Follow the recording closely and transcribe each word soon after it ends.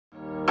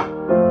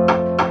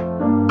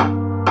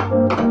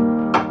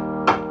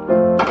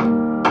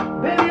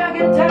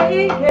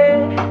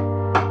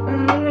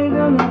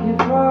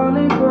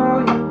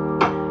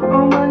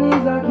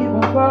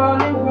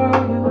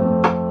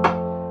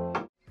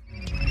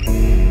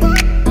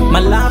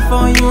love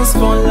for you's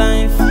for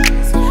life.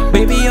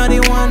 Baby, you're the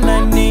one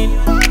I need.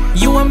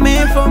 You were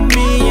made for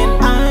me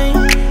and I.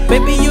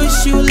 Baby, you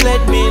should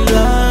let me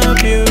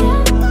love you.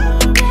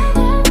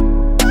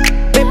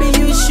 Baby,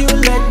 you should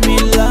let me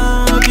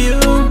love you.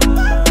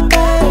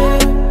 Hey.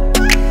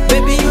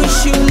 Baby, you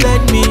should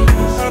let me.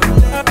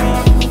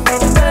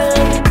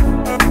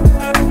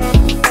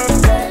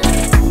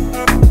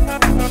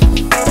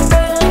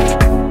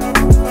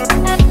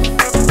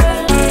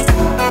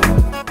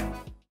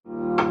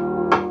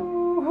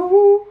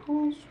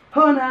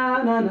 Oh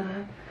na na na,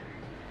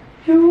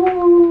 you.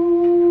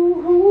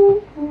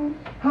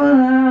 Oh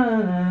na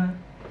na.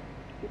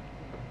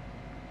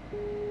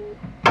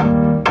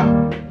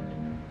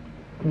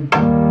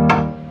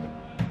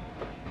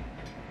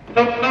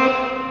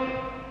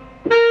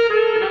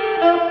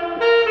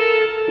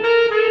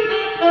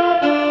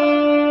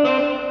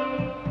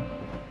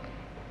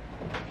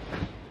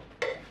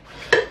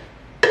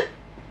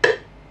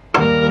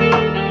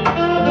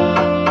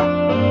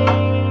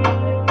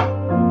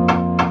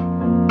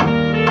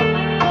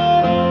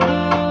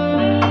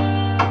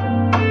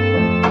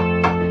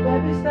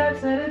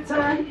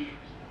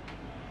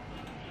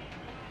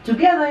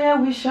 Together, yeah,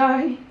 we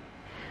shine.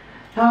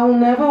 I will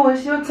never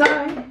waste your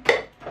time.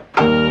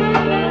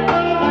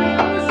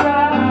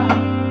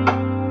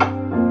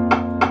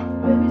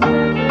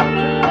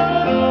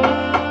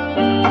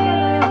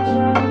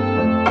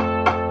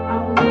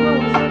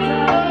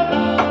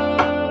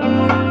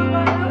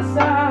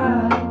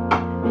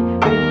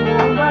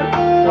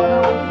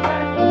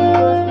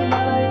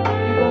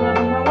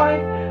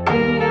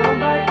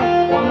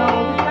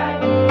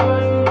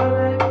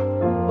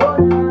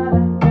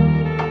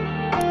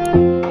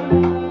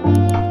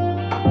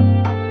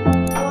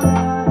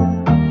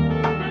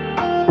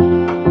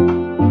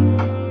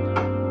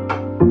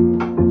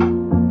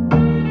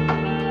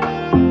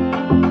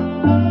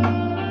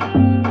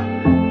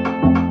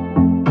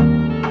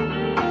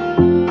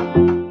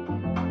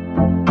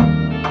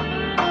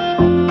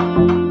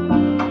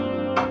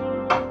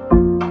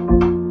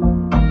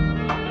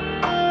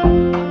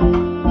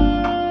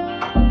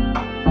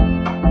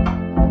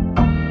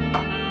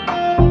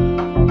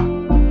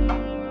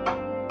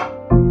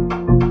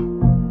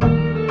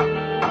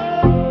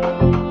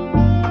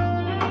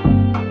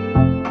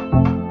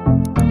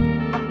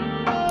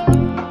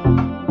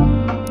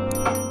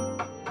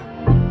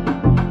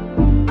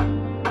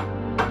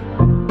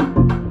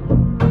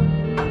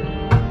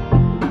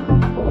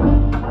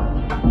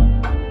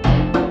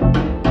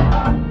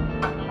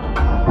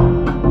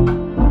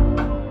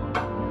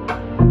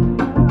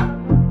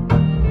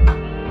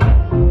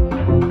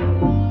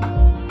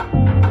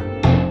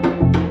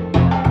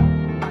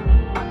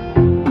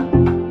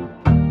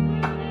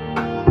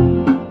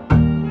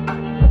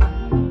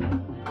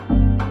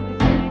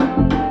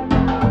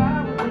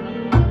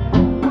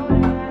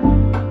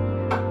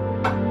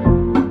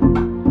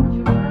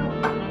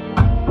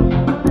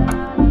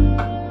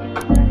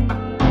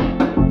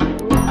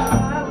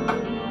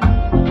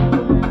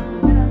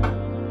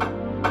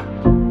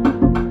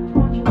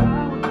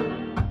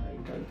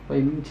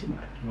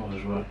 Non,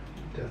 je vois.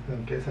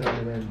 Qu'est-ce que ça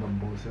va être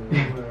bambou?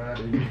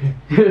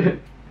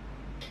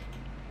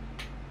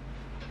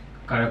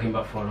 Cara que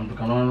vai fora, não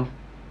toca não.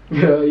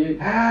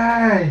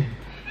 Ai!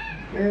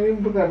 Eu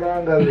não toca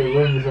não,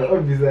 galera. Vamos só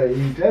avisar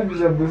aí. Já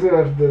avisa você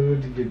a fazer o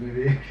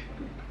que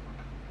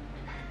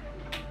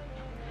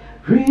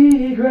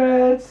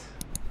Regrets.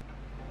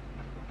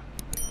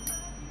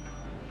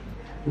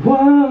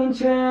 One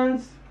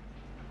chance.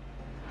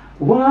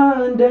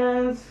 One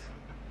dance.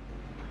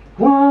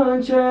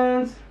 One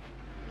chance.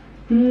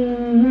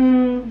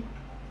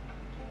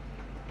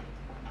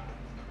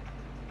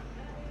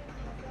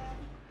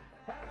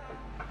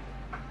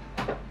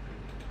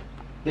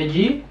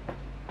 Deji?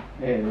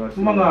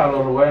 Mga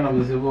loro wa na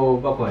misigo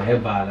bako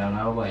hebala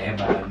na bako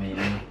hebala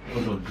mini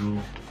ododu.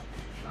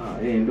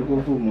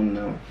 Ndiko fumu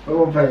na.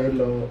 Oh,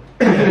 hello.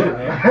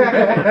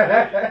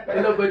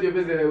 Hello, go je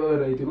pese le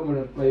ora iti como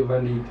na mai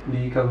vani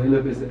ni ka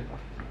hello pese.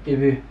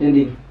 Ebe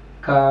ending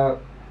ka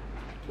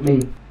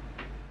main.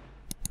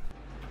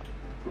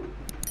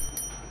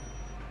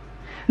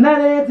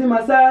 Nareti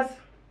masas.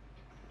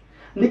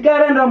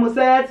 Nikarenda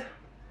muset.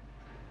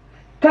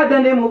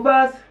 Kadande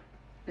mufas.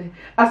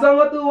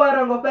 Asongo tu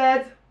warango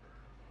pet.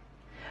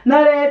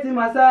 Nareti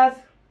masas.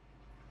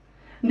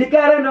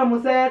 Nikarenda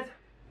muset.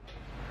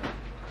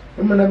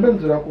 Mana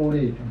bentura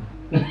kuri.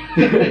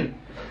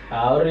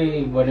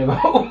 Auri bone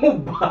ba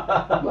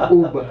uba.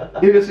 Uba.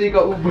 Ile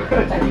sika uba.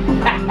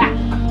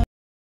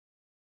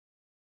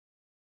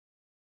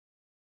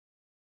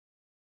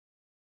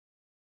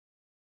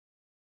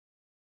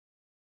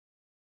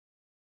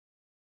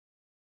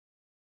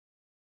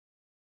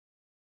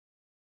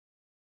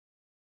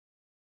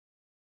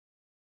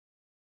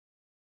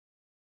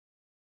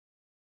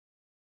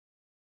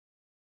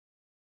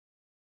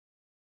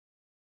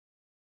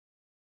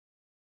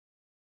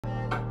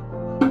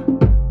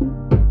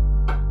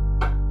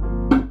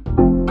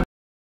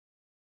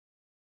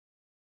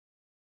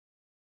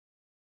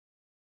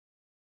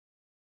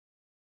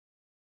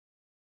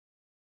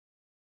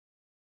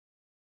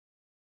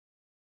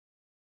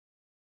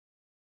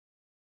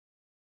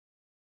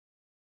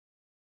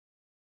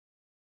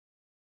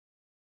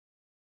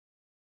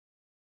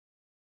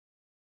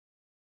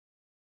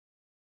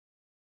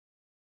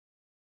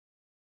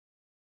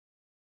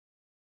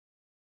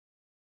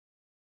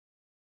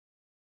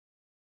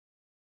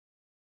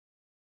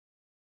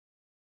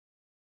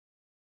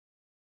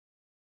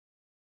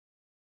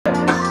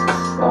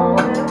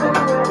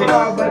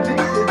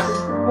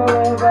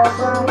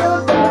 by your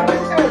side.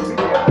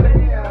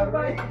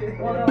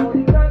 Wanna hold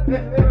you tight,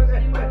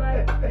 in my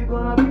life. You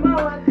gonna be my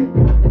wife.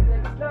 Let's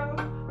take it slow,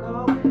 go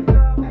with the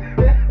flow.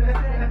 Let's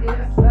take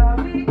it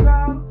slowly,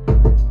 grow.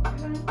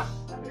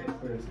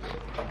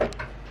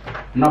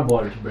 Not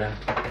bold, bruh.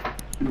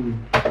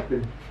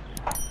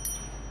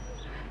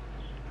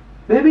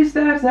 Baby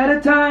steps at a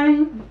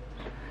time.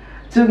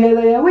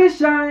 Together, yeah, we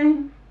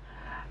shine.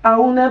 I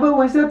will never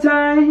waste your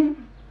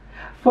time.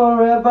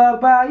 Forever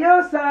by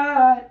your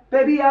side.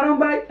 Baby, I don't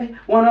bite. Ay,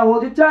 wanna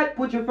hold you tight,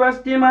 put you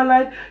first in my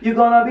life. You're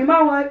gonna be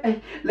my wife.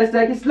 Ay, let's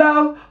take it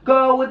slow,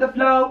 go with the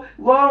flow.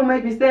 Won't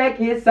make mistake,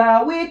 it's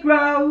how we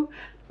grow.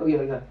 Okay,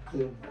 I got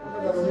it.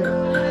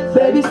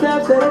 Baby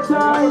steps at a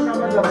time.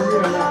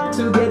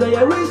 Together,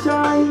 yeah, we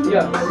shine.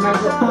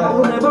 I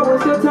will never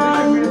waste your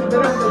time.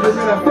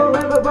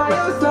 Forever by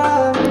your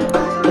side.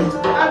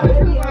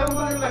 Baby, I don't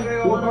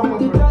bite. Wanna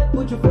hold you tight,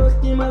 put you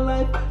first in my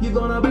life. You're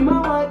gonna be my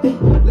wife. Ay,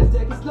 let's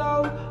take it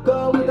slow,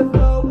 go with the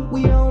flow.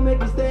 We don't make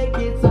mistakes,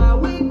 it's how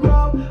we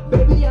grow.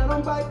 Baby, I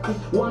don't bite.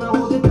 Wanna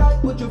hold it tight,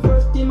 put you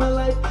first in my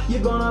life.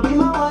 You're gonna be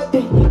my wife.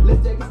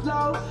 Let's take it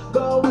slow,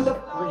 go with the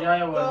flow.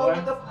 Go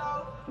with the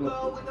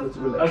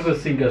flow. Let's go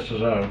sing a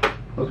song.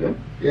 Okay.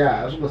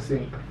 Yeah, let's go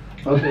sing.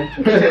 Okay.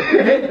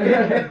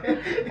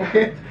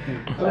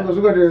 Let's go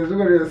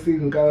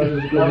sing.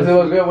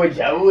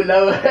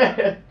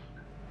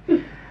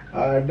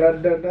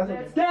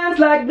 Let's dance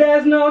like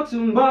there's no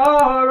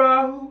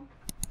tomorrow.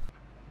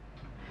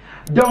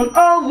 Don't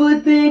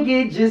overthink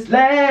it, just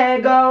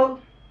let go.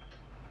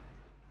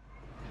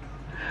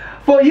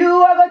 For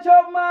you, I got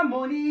chop my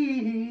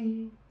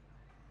money.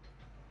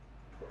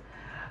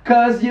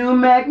 'Cause you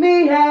make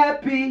me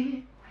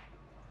happy.